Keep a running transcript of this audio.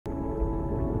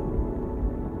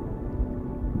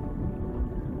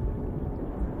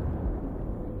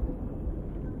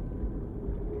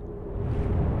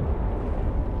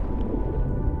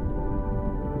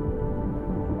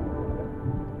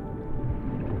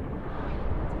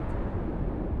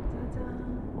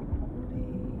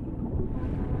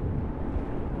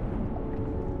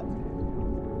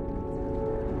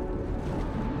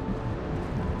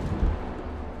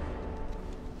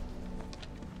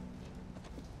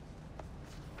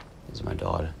my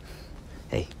daughter.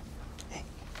 Hey.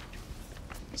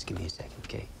 Just give me a second,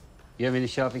 okay? You have any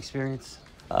shop experience?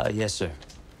 Yes, sir.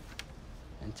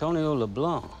 Antonio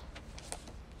LeBlanc.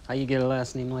 How you get a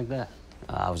last name like that?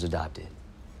 I was adopted.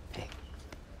 Hey.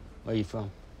 Where you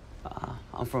from?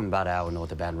 I'm from about an hour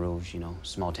north of Baton Rouge, you know,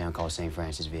 small town called St.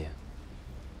 Francisville.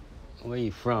 Where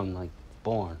you from, like,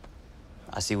 born?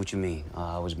 I see what you mean.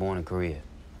 I was born in Korea.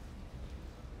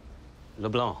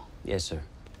 LeBlanc? Yes, sir.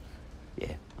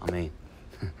 Yeah, I mean,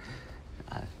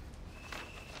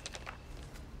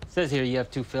 Says here you have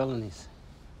 2 felonies.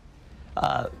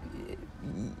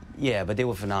 Yeah, but they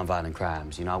were for nonviolent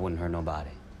crimes. You know, I wouldn't hurt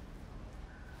nobody.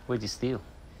 What'd you steal?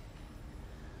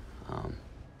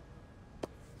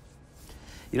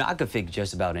 You know, I could fix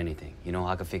just about anything. You know,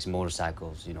 I could fix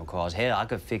motorcycles, you know, cars. Hell, I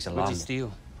could fix a lot. What'd you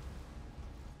steal?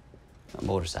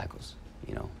 Motorcycles,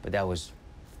 you know, but that was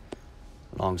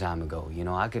a long time ago. You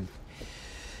know, I could,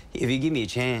 if you give me a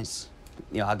chance,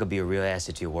 you know, I could be a real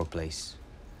asset to your workplace.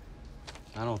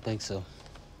 I don't think so.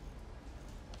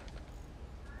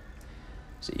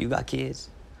 So you got kids?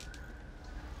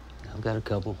 I've got a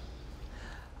couple.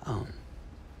 I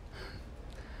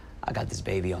got this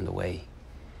baby on the way,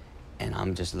 and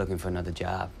I'm just looking for another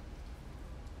job.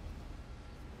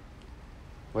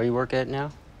 Where you work at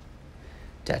now?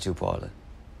 Tattoo parlor.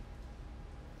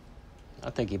 I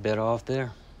think you're better off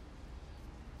there.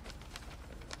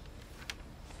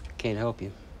 Can't help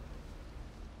you.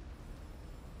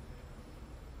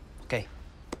 Okay.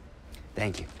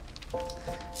 Thank you.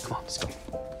 Come on, let's go.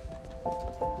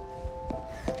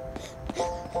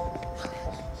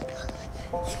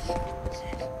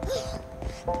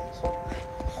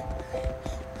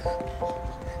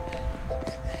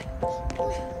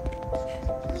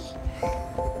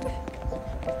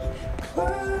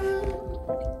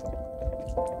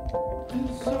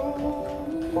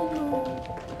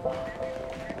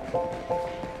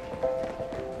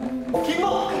 Keep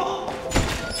on, come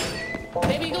on!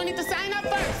 Baby, you're gonna need to sign up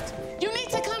first. You need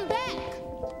to come back.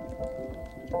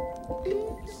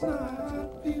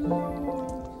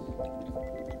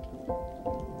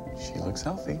 She looks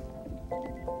healthy.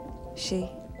 She?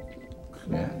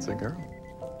 Yeah, it's a girl.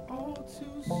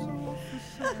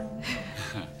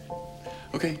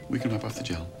 Okay, we can wipe off the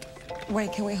gel.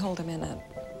 Wait, can we hold a minute?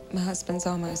 My husband's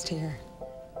almost here.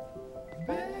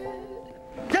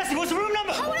 Jessie, what's the room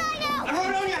number? How would I know? I wrote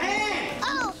it on your hand.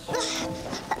 Oh,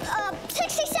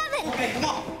 67. Okay, come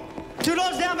on. 2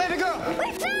 doors down, baby girl.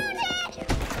 We found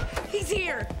it! He's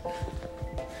here.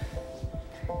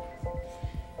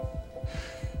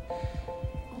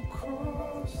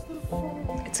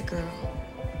 It's a girl.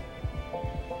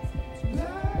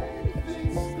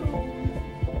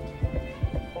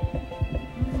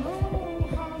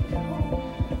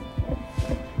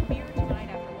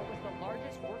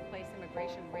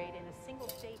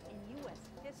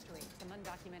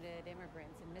 Undocumented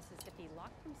immigrants in Mississippi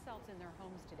locked themselves in their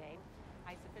homes today.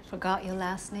 Forgot your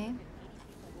last name?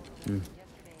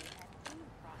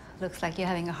 Looks like you're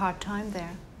having a hard time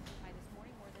there.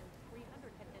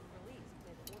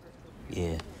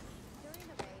 Yeah.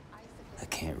 I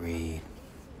can't read.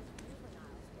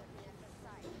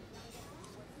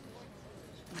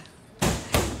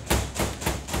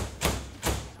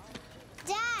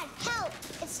 Dad, help!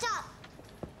 It stopped.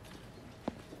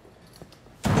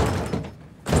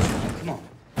 Come on.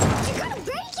 You're gonna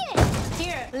break it!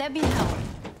 Here, let me help.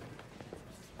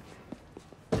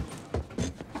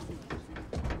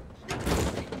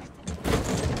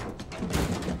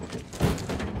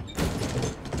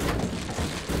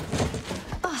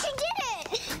 She did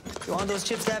it! You want those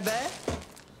chips that bad?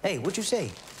 Hey, what'd you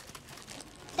say?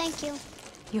 Thank you.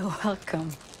 You're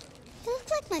welcome. You look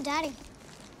like my daddy.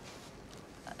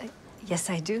 Yes,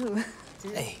 I do.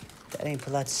 Hey, that ain't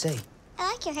polite to say.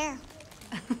 I like your hair.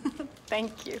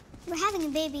 Thank you. We're having a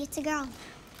baby. It's a girl.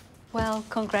 Well,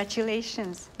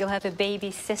 congratulations. You'll have a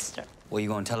baby sister. Well, you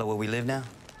gonna tell her where we live now?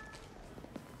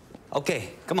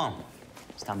 Okay, come on.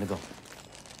 It's time to go.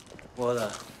 Well,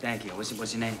 thank you.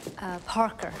 What's your name?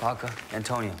 Parker. Parker.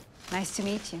 Antonio. Nice to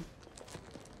meet you.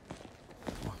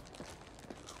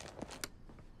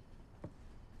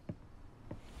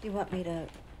 You want me to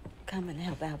come and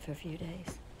help out for a few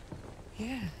days?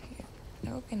 Yeah,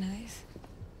 that would be nice.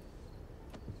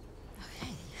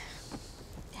 Okay.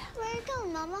 Where are you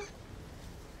going, Mama?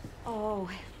 Oh,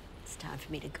 it's time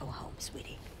for me to go home,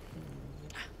 sweetie.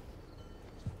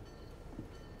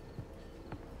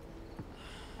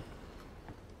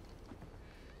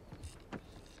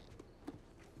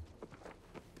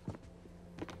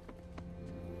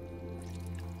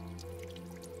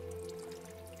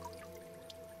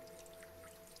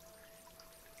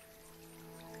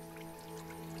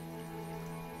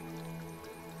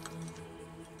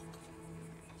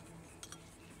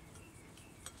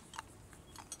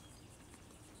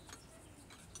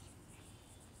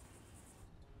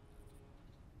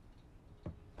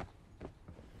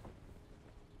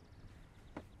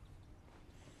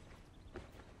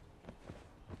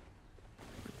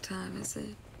 time is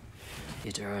it?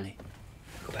 It's early.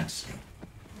 Go back to sleep.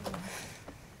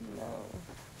 No.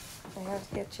 I have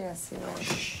to get Jessie ready.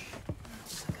 Shh.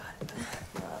 I got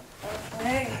it.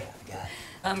 Hey. I got it.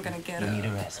 I'm gonna get You her. need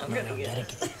a rest. I'm gonna get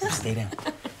it. Stay down.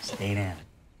 Stay down.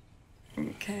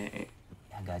 Okay.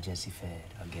 I got Jessie fed.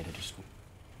 I'll get her to school.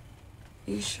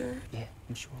 You sure? Yeah,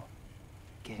 I'm sure.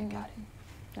 Okay, got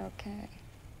it. Okay.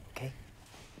 Okay?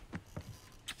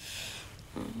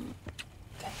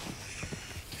 Okay.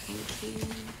 Thank you.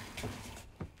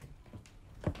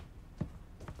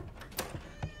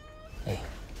 Hey,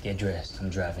 get dressed. I'm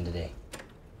driving today.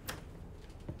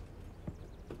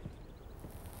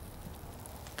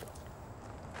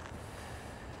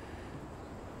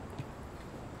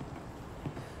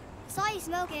 Saw you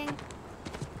smoking.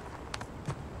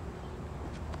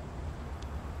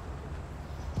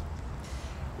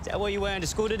 Is that what you wearing to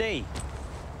school today?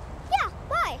 Yeah,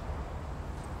 why?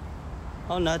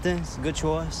 Oh, nothing. It's a good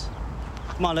choice.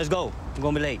 Come on, let's go. I'm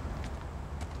gonna be late.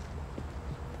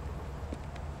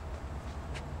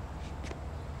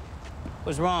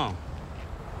 What's wrong?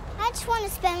 I just want to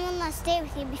spend one last day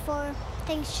with you before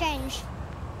things change.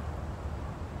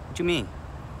 What you mean?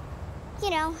 You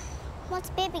know,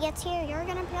 once baby gets here, you're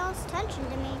gonna pay all this attention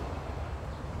to me.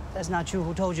 That's not true.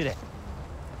 Who told you that?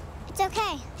 It's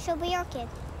okay. She'll be your kid.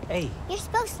 Hey. You're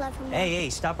supposed to love her more. Hey,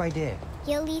 stop right there.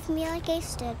 You'll leave me like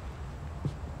Ace did.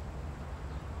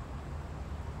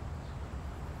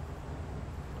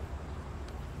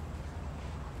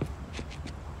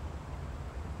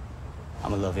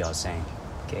 I'ma love y'all same.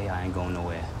 Okay? I ain't going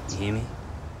nowhere. You hear me?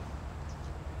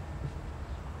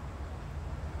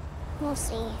 We'll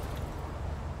see.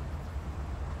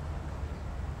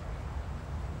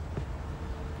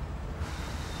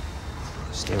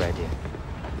 Stay right there.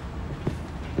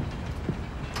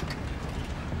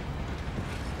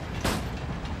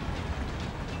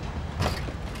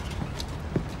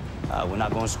 We're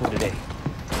not going to school today.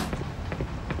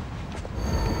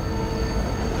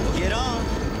 Get on.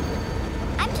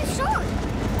 I'm too short.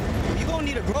 You're gonna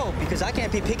need to grow because I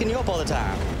can't be picking you up all the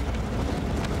time.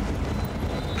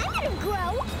 I'm gonna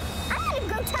grow. I'm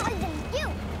gonna grow taller than you.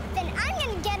 Then I'm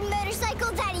gonna get a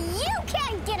motorcycle that you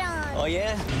can't get on. Oh,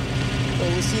 yeah?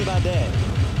 Well, we'll see about that.